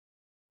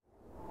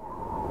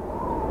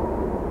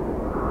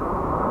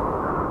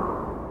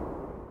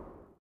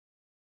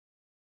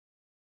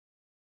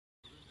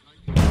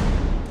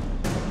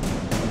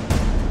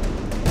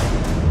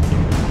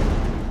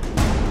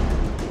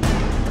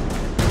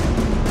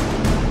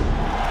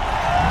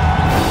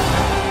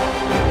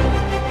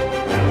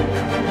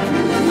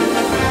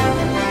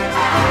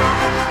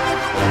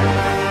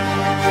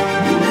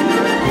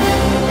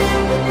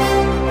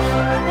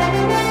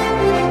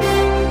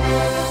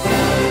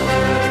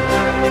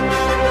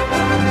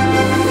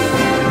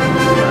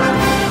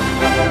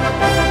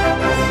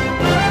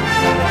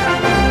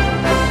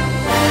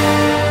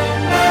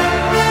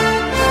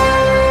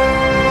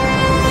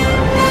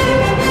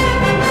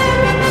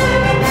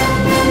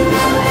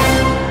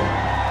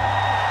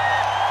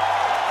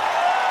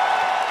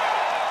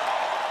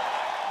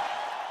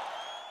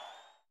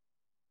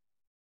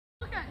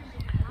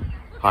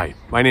Hi,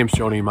 my name's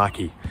Johnny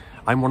Mackey.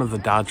 I'm one of the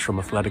dads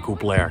from Athletico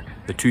Blair,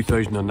 the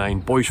 2009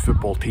 boys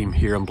football team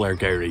here in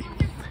Blairgowrie.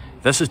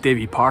 This is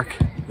Davy Park,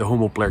 the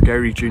home of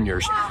Blairgowrie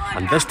Juniors,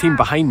 and this team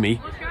behind me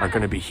are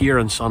going to be here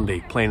on Sunday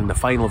playing in the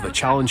final of the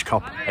Challenge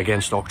Cup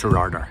against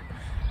Auchterarder.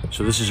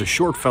 So this is a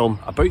short film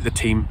about the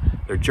team,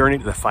 their journey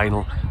to the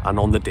final and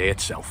on the day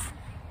itself.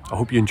 I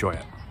hope you enjoy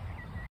it.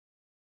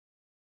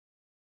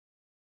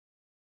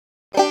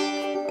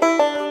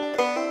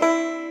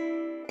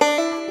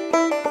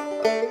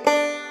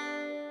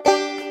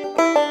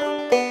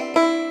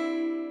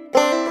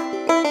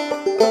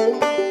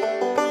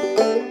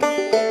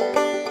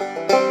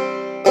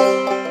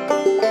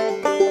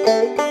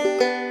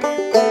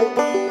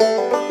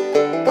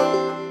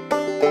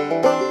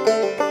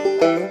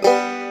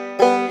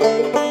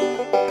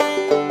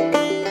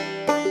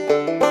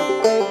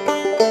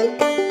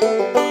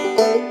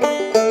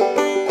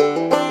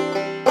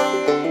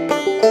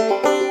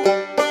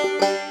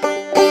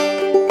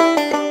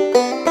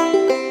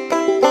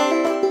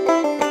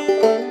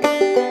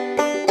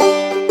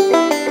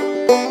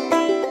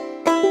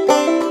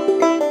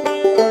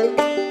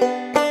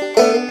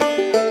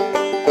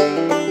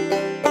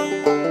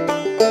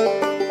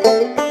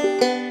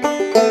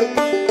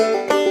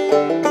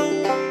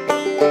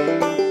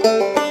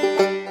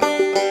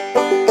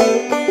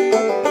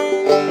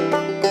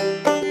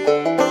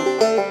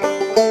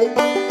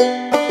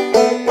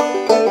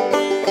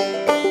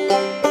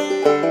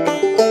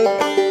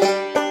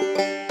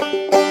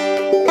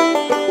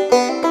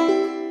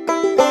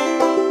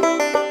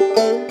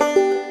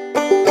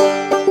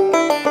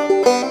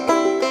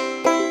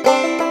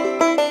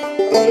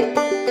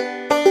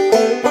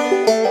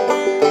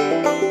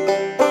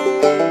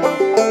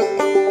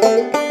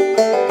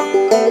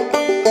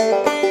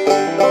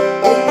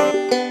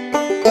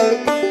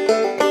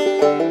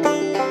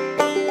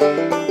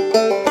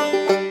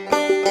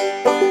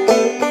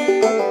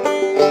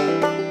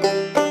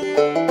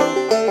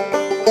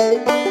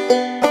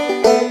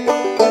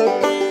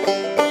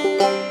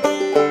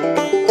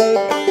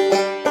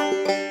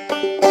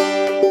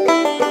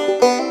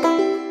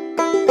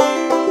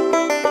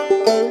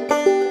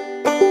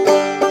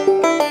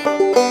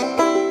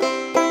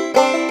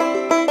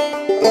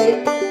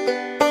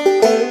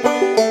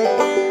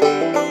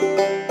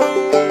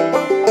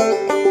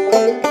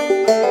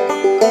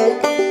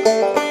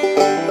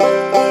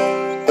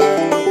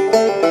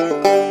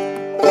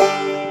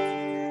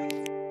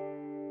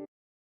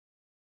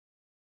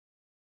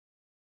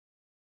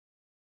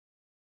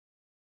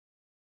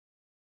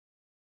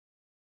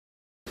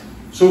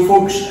 So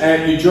folks,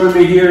 you join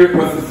me here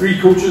with the three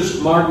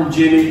coaches, Martin,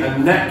 Jamie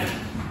and Nick,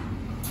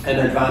 in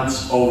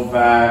advance of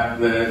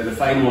the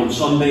final on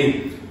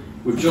Sunday.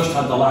 We've just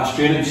had the last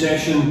training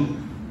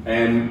session,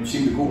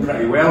 seemed to go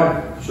pretty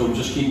well, so I'm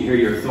just keen to hear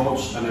your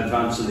thoughts in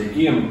advance of the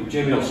game.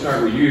 Jamie, I'll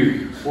start with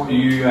you. What are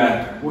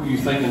you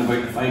thinking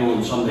about the final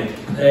on Sunday?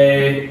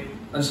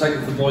 I just think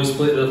if the boys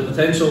play to their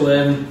potential,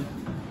 then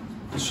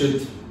they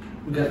should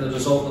get the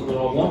result that we're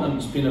all wanting.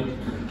 It's been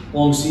a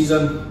long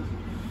season.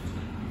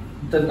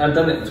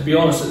 To be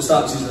honest, at the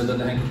start of the season I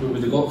didn't think we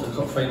would have got to the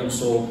cup final,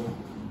 so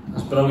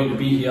it's brilliant to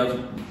be here.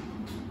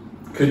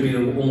 Could be the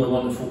only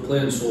one in full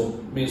playing, so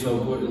may as well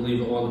go out and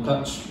leave it on the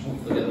pitch,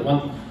 hopefully get the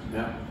win.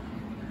 Yeah.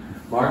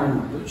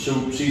 Martin,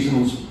 so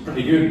season's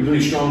pretty good, really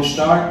strong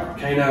start,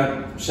 kind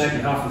of second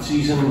half of the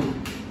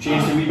season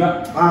changed a wee bit?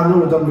 I know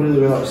we've done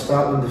really well at the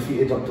start,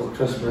 undefeated up till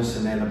Christmas,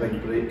 and then a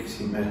big break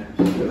seemed to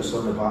put us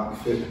on the back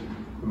foot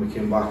when we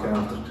came back in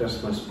after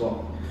Christmas,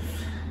 but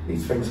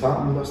these things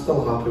happen. We're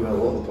still happy with a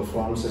lot of the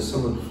performances.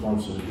 Some of the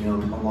performances have been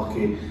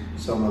unlucky,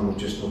 some of them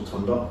have just not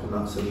turned up, and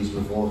that's the reason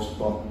we've lost,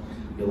 but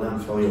you learn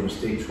from all your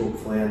mistakes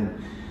hopefully,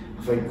 and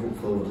I think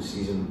hopefully over the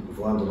season we've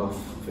learned enough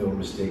of our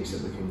mistakes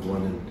that we can go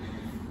in and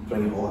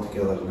bring it all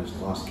together in this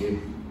last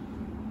game.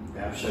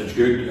 Yeah, sounds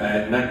good.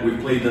 Nick,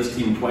 we've played this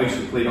team twice.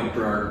 We've played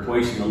Auchterarder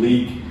twice in the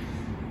league,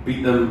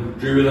 beat them,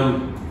 drew with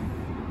them.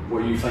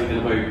 What are you thinking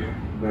about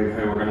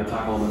how we're going to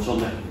tackle them on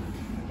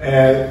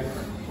Sunday?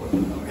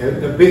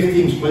 The both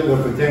teams played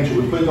their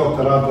potential. We played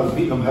Auchterarder,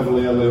 beat them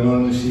heavily earlier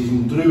on in the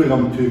season, drew with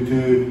them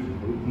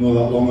 2-2 not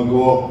that long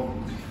ago.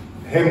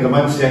 Hemmed them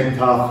in second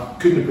half,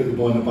 couldn't put the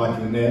ball in the back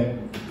of the net.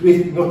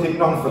 Not take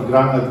nothing for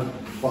granted,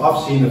 but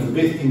I've seen if the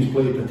both teams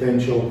play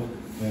potential,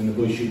 then the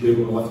boys should be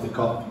able to lift the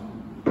cup.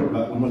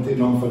 But I'm not taking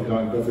nothing for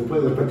granted, but if they play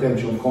their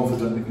potential, I'm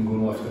confident they can go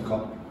and lift the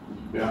cup.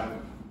 Yeah.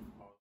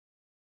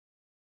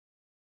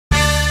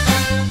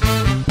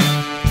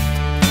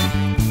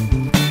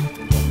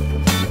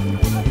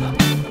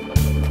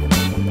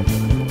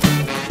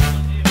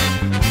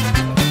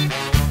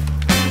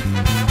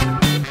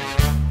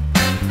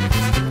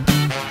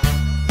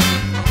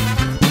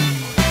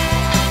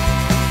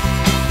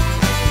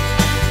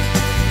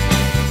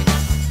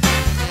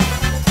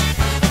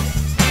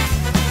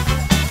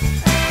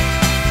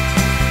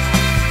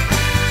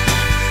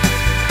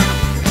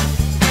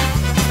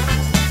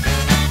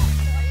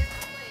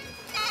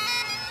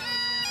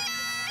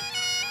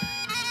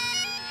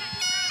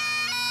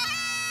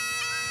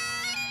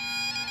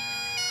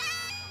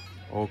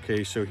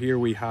 Okay, so here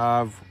we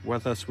have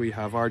with us, we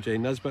have RJ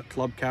Nisbet,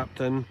 club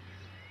captain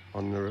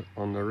on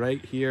the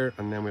right here,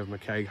 and then we have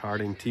Mackay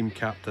Harding, team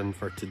captain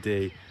for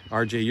today.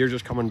 RJ, you're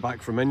just coming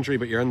back from injury,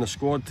 but you're in the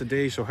squad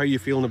today, so how are you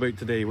feeling about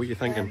today? What are you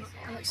thinking?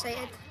 I'm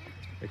excited.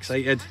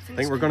 Excited?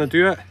 Think we're going to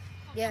do it?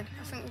 Yeah,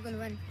 I think we're going to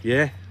win.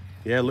 Yeah?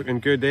 Yeah, looking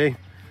good, eh?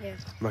 Yeah.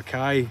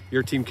 Mackay,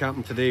 you're team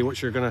captain today.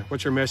 What's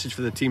your message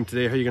for the team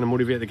today? How are you going to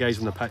motivate the guys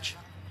on the pitch?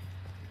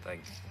 I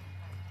think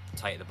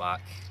tight at the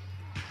back,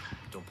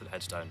 don't put the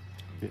heads down,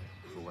 and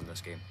we'll win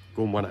this game.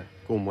 Go and win it.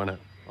 Go and win it.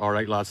 All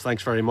right, lads.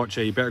 Thanks very much.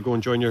 You better go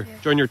and join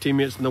your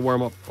teammates in the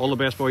warm up. All the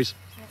best, boys.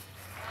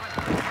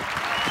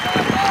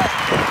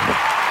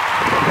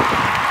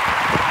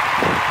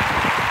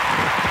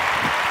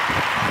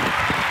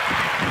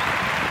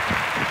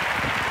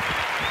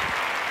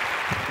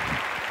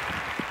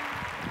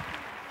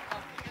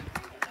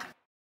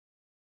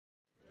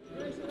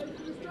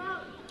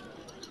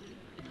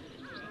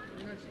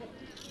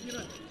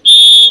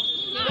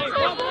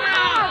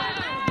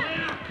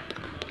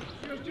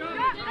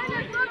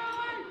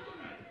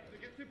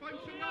 Defense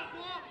off.